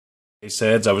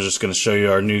Heads, I was just going to show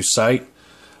you our new site.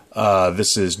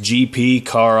 This is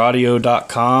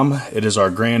gpcaraudio.com. It is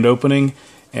our grand opening,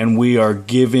 and we are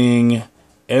giving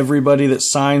everybody that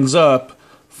signs up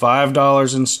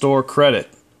 $5 in store credit.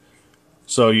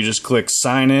 So you just click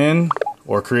sign in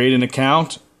or create an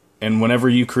account, and whenever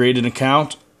you create an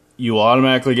account, you will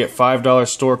automatically get $5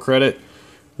 store credit.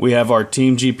 We have our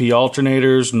Team GP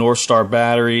alternators, North Star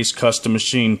batteries, custom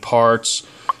machine parts,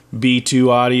 B2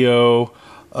 audio,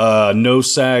 no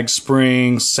sag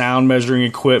springs, sound measuring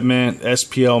equipment,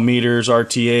 SPL meters,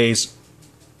 RTAs,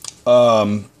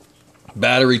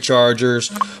 battery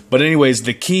chargers. But anyways,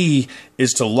 the key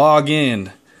is to log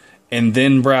in and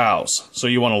then browse. So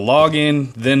you want to log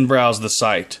in, then browse the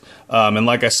site. And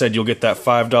like I said, you'll get that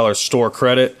 $5 store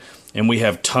credit. And we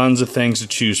have tons of things to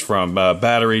choose from.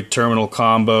 Battery terminal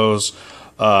combos,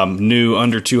 new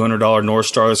under $200 North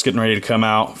Star that's getting ready to come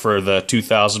out for the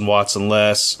 2,000 watts and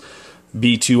less.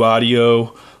 B2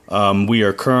 audio. We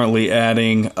are currently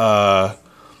adding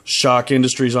Shock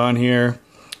Industries on here.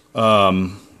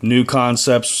 New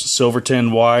concepts, silver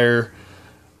tin wire.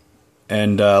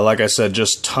 And like I said,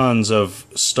 just tons of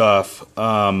stuff.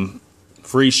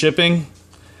 Free shipping.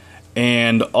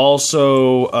 And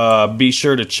also be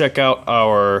sure to check out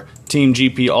our Team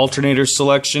GP alternator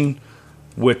selection,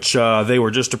 which they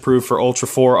were just approved for Ultra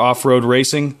 4 off-road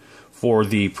racing for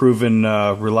the proven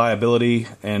reliability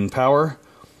and power.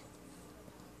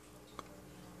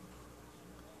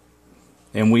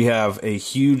 And we have a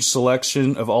huge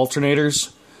selection of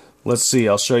alternators. Let's see,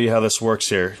 I'll show you how this works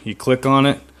here. You click on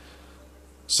it.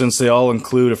 Since they all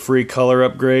include a free color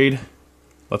upgrade,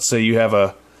 let's say you have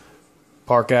a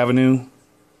Park Avenue,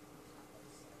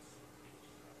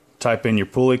 type in your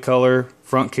pulley color,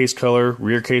 front case color,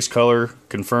 rear case color,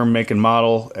 confirm make and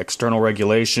model, external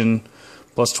regulation,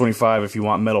 plus 25 if you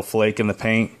want metal flake in the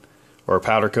paint, or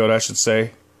powder coat I should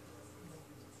say.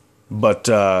 But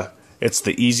it's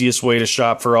the easiest way to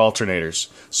shop for alternators.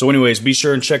 So anyways, be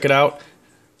sure and check it out,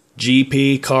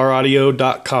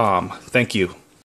 gpcaraudio.com. Thank you.